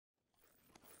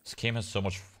This game has so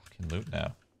much fucking loot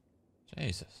now.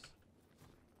 Jesus.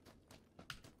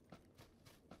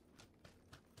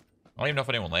 I don't even know if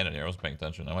anyone landed here. I wasn't paying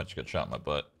attention. I might just get shot in my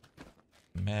butt.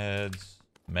 Meds.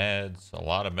 Meds. A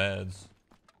lot of meds.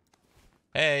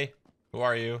 Hey. Who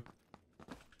are you?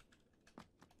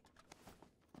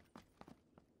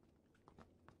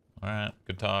 Alright.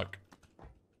 Good talk.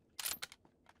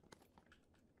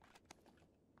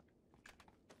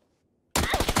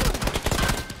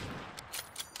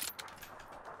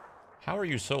 How are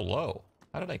you so low?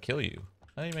 How did I kill you?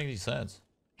 That didn't make any sense.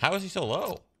 How is he so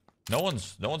low? No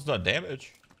one's done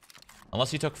damage.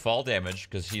 Unless he took fall damage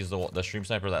because he's the stream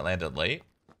sniper that landed late.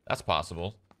 That's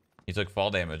possible. He took fall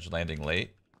damage landing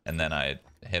late, and then I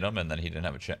hit him, and then he didn't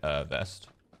have a vest.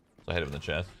 So I hit him in the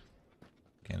chest.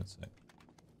 Can't say.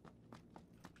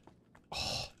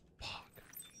 Oh, fuck.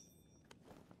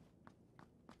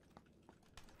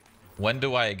 When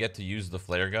do I get to use the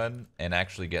flare gun and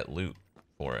actually get loot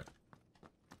for it?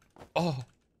 Oh,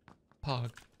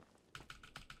 Pog.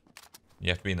 You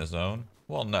have to be in the zone?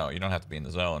 Well, no, you don't have to be in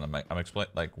the zone. I'm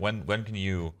explaining, like, when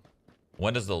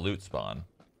does the loot spawn?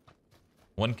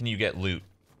 When can you get loot?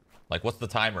 Like, what's the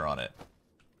timer on it?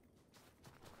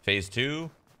 Phase 2?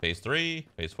 Phase 3?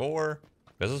 Phase 4?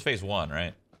 This is phase 1,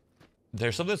 right?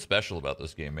 There's something special about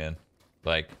this game, man.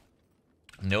 Like,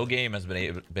 no game has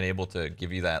been able to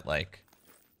give you that, like,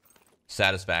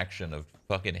 satisfaction of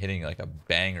fucking hitting, like, a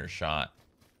banger shot.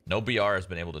 No BR has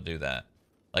been able to do that.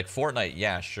 Like, Fortnite,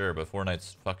 yeah, sure, but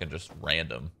Fortnite's fucking just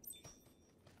random.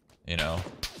 You know?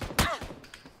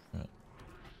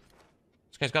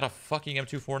 This guy's got a fucking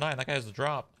M249. That guy has the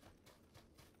drop.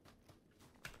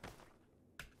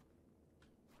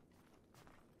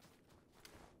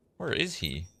 Where is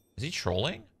he? Is he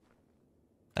trolling?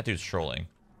 That dude's trolling.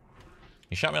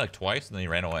 He shot me like twice and then he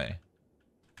ran away.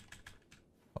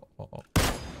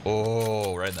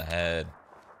 Oh, right in the head.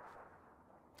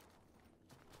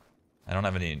 I don't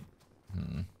have any... I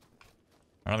don't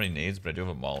have any nades, but I do have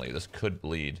a molly. This could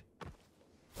bleed.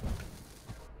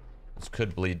 This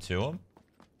could bleed to him.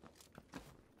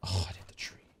 Oh, I hit the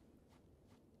tree.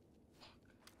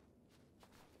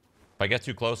 If I get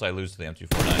too close, I lose to the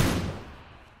M249.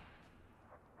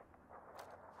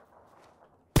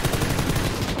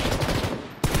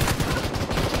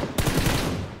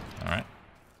 Alright.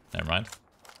 Never mind.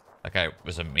 That guy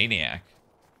was a maniac.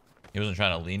 He wasn't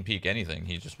trying to lean peek anything.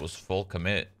 He just was full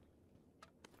commit.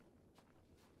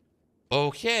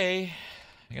 Okay.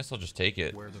 I guess I'll just take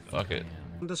it. Fuck it.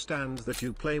 Understand that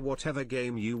you play whatever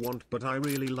game you want, but I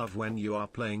really love when you are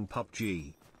playing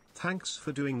PUBG. Thanks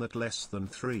for doing that less than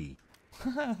 3.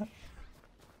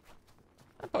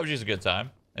 PUBG's a good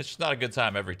time. It's just not a good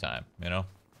time every time, you know?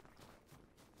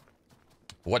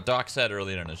 What Doc said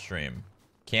earlier in the stream.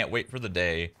 Can't wait for the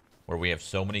day where we have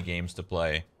so many games to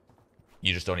play.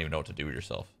 You just don't even know what to do with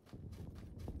yourself.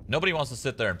 Nobody wants to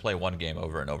sit there and play one game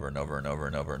over and over and over and over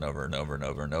and over and over and over and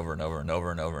over and over and over and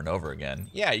over and over and over again.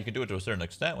 Yeah, you can do it to a certain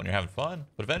extent when you're having fun,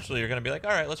 but eventually you're gonna be like,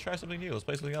 all right, let's try something new. Let's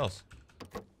play something else.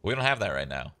 We don't have that right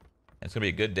now. And it's gonna be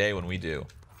a good day when we do.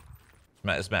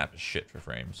 This map is shit for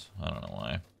frames. I don't know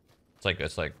why.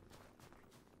 It's like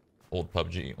old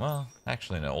PUBG. Well,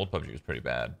 actually no, old PUBG was pretty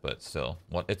bad, but still,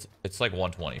 it's like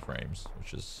 120 frames,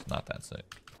 which is not that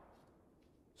sick.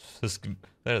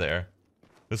 They're there.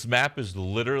 This map is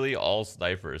literally all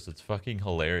snipers. It's fucking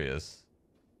hilarious.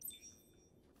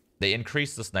 They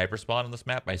increased the sniper spawn on this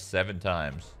map by 7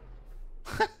 times.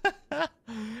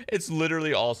 It's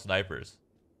literally all snipers.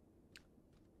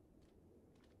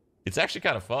 It's actually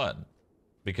kind of fun.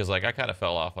 Because, like, I kind of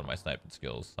fell off on my sniping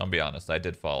skills. I'll be honest, I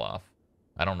did fall off.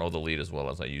 I don't know the lead as well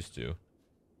as I used to. Where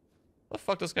the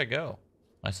fuck does this guy go?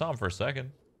 I saw him for a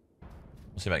second.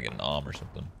 Let's see if I can get an or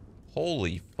something.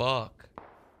 Holy fuck.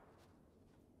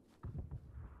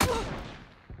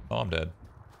 Oh, I'm dead.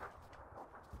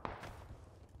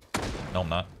 No, I'm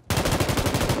not.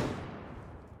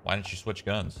 Why didn't you switch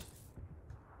guns?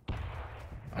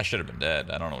 I should have been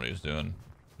dead. I don't know what he was doing.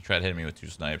 He tried hitting me with 2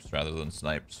 snipes rather than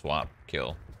snipe, swap,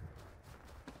 kill.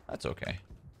 That's okay.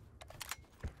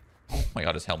 Oh my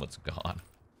god, his helmet's gone.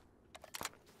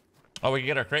 Oh, we can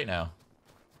get our crate now.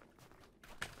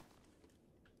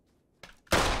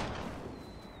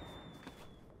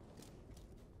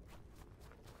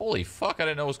 Holy fuck, I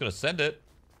didn't know I was gonna send it.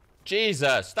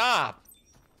 Jesus, stop!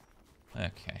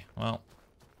 Okay, well.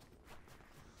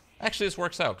 Actually, this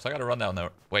works out, because I gotta run down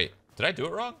there. Wait, did I do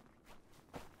it wrong?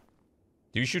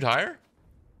 Do you shoot higher?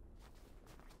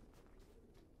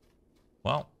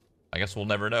 Well, I guess we'll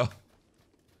never know.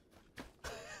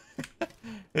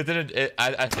 It didn't,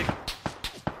 I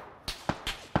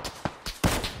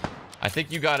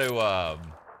think you gotta,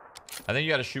 I think you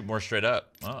gotta shoot more straight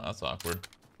up. Oh, that's awkward.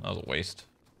 That was a waste.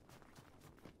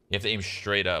 You have to aim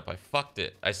straight up. I fucked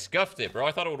it. I scuffed it, bro.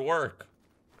 I thought it would work.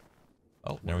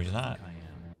 Oh, no, he's not.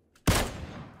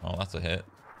 Oh, that's a hit.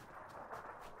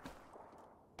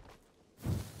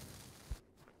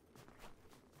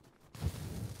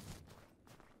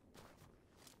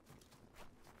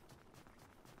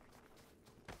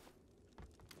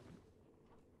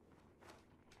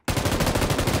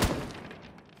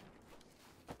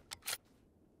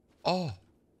 Oh,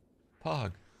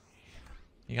 Pug.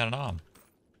 You got an arm.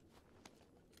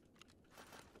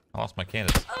 I lost my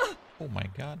canvas. Oh my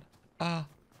god. Oh.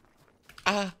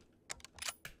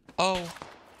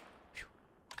 Phew.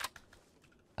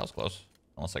 That was close.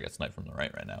 Unless I get sniped from the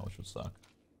right now, which would suck.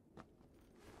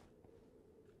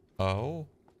 Oh.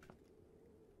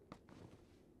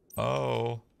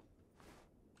 Oh.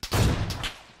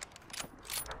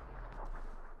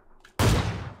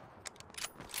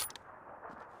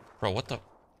 Bro, what the?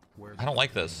 I don't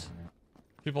like this.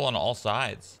 People on all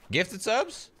sides. Gifted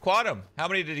subs? Quantum. How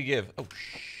many did he give? Oh,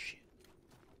 shit.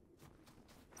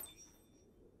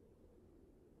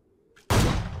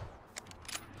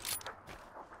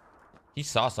 He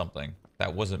saw something.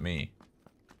 That wasn't me.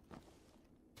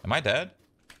 Am I dead?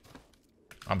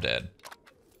 I'm dead.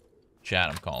 Chat,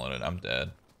 I'm calling it. I'm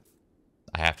dead.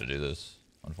 I have to do this,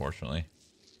 unfortunately.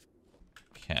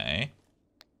 Okay.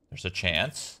 There's a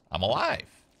chance. I'm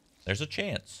alive. There's a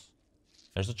chance.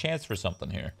 There's a chance for something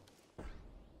here.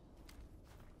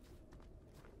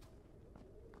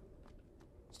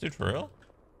 This dude for real?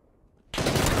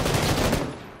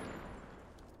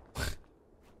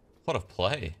 What a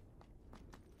play.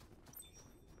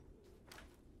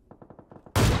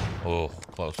 Oh,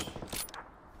 close.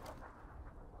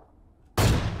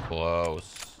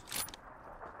 Close.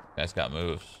 Guy's got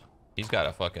moves. He's got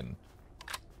a fucking...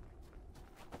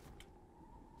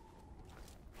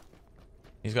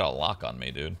 He's got a lock on me,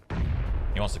 dude.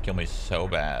 He wants to kill me so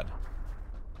bad.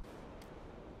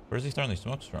 Where's he throwing these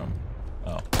smokes from?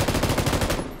 Oh.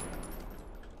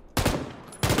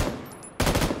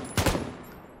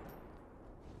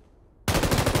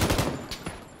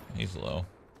 He's low.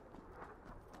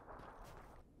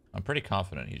 I'm pretty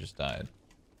confident he just died.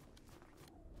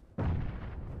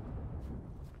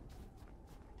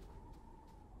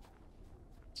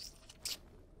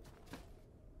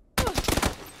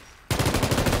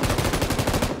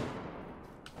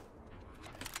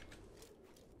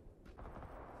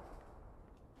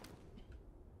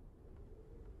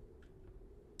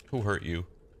 Who hurt you?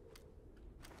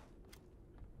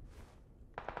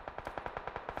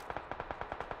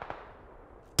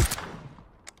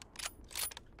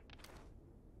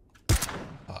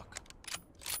 Fuck.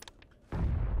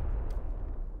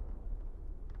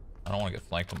 I don't want to get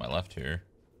flanked on my left here.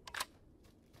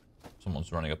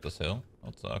 Someone's running up this hill.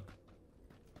 That'll suck.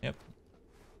 Yep.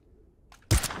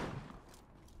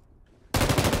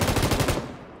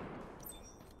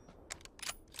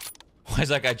 Why is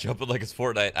that guy jumping like it's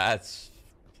Fortnite? That's...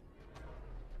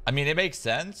 I mean, it makes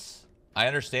sense. I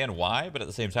understand why, but at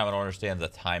the same time, I don't understand the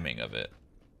timing of it.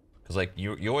 Because like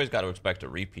you always got to expect a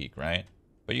repeat, right?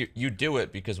 But you do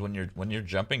it because when you're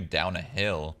jumping down a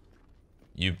hill,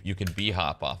 you can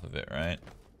b-hop off of it, right?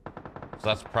 So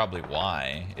that's probably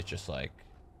why it's just like,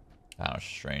 I don't know,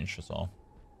 strange. That's all.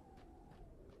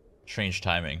 Strange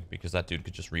timing because that dude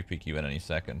could just repeat you at any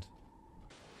second.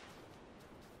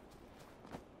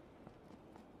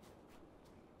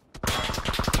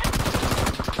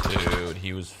 Dude,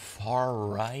 he was far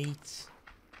right.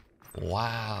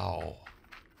 Wow.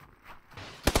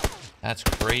 That's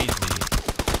crazy.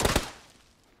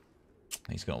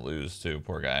 He's gonna lose too,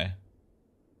 poor guy.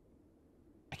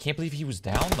 I can't believe he was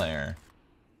down there.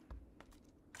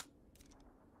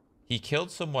 He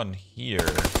killed someone here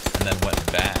and then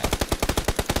went back.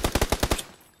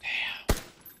 Damn.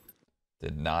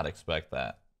 Did not expect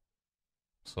that.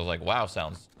 So I was like, wow,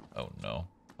 sounds... Oh no.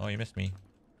 Oh, you missed me.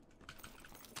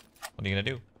 What are you gonna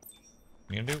do?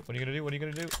 What are you gonna do? What are you gonna do? What are you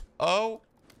gonna do? Oh!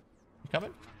 You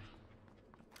coming?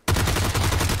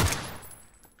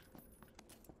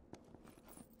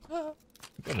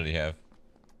 What did he have?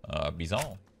 Bison.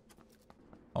 I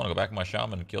wanna go back to my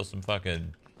shaman and kill some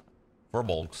fucking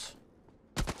furbolgs.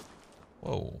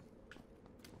 Whoa.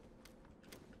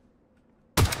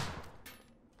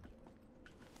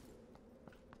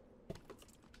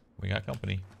 We got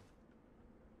company.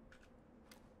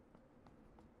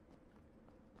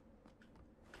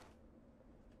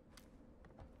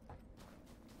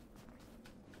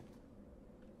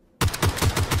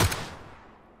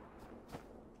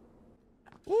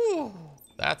 Ooh,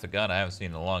 that's a gun I haven't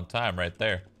seen in a long time right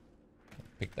there.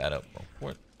 Pick that up real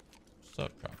quick.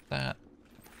 up, drop that.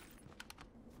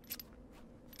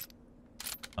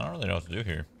 I don't really know what to do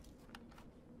here.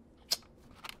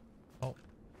 Oh.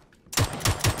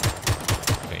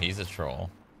 Okay, he's a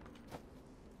troll.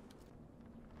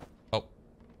 Oh.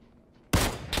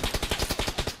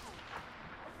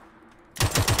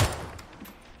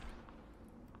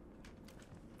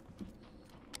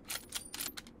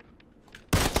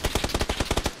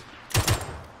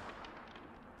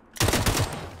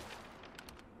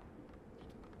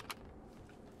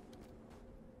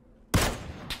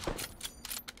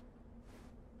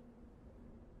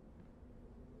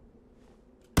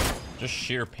 Just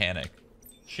sheer panic.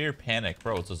 Sheer panic,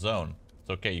 bro. It's a zone. It's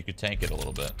okay. You could tank it a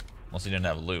little bit. Unless you didn't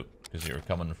have loot. Because you were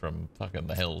coming from fucking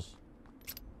the hills.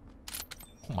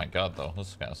 Oh my god, though.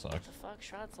 This kind of sucks. What the fuck?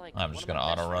 Shroud's like I'm just going to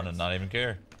auto run and not even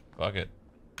care. Fuck it.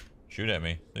 Shoot at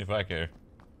me. See if I care.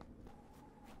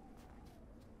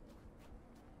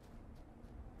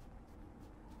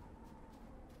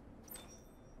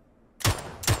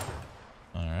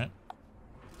 Alright.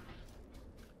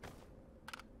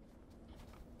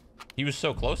 He was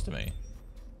so close to me,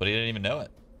 but he didn't even know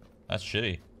it. That's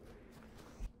shitty.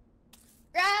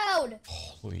 Shroud!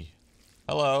 Holy.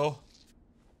 Hello.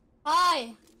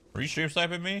 Hi. Are you stream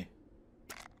sniping me?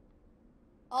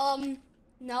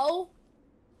 No.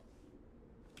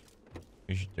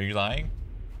 Are you lying?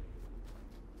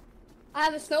 I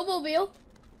have a snowmobile.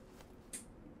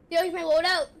 Here's my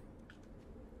loadout.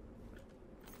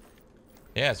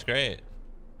 Yeah, it's great.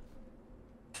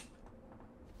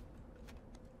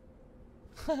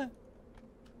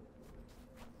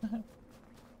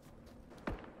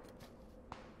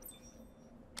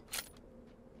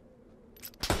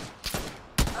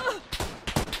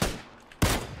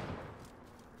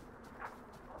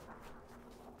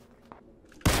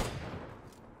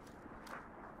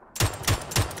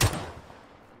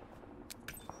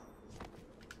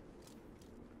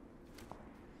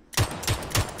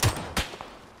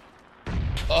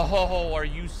 Oh, are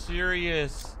you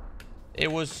serious?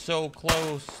 It was so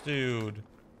close, dude.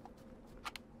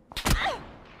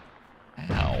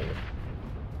 Ow.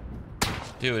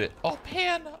 Dude, oh,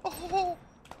 Pan. Oh.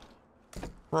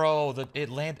 Bro, it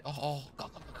landed. Oh.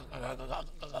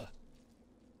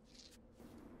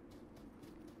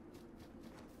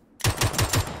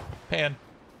 Pan.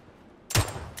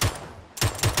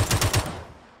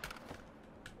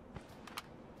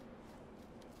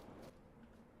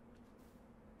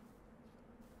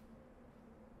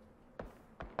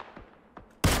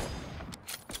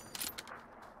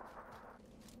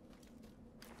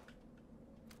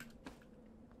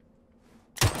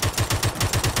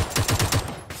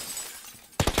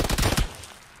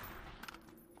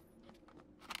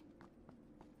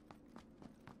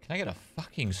 Can I get a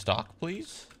fucking stock,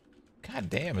 please? God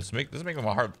damn, this is making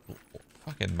my hard,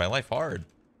 fucking my life hard.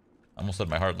 I almost said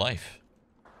my hard life.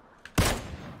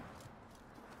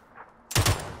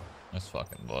 This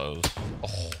fucking blows.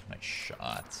 Oh, nice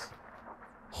shots.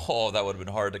 Oh, that would have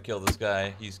been hard to kill this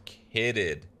guy. He's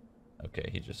kidded. Okay,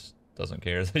 he just doesn't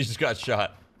care. He just got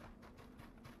shot.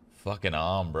 Fucking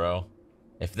bro.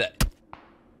 If that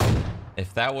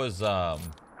was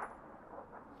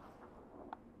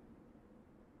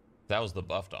that was the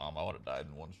buffed I would have died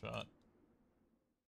in one shot.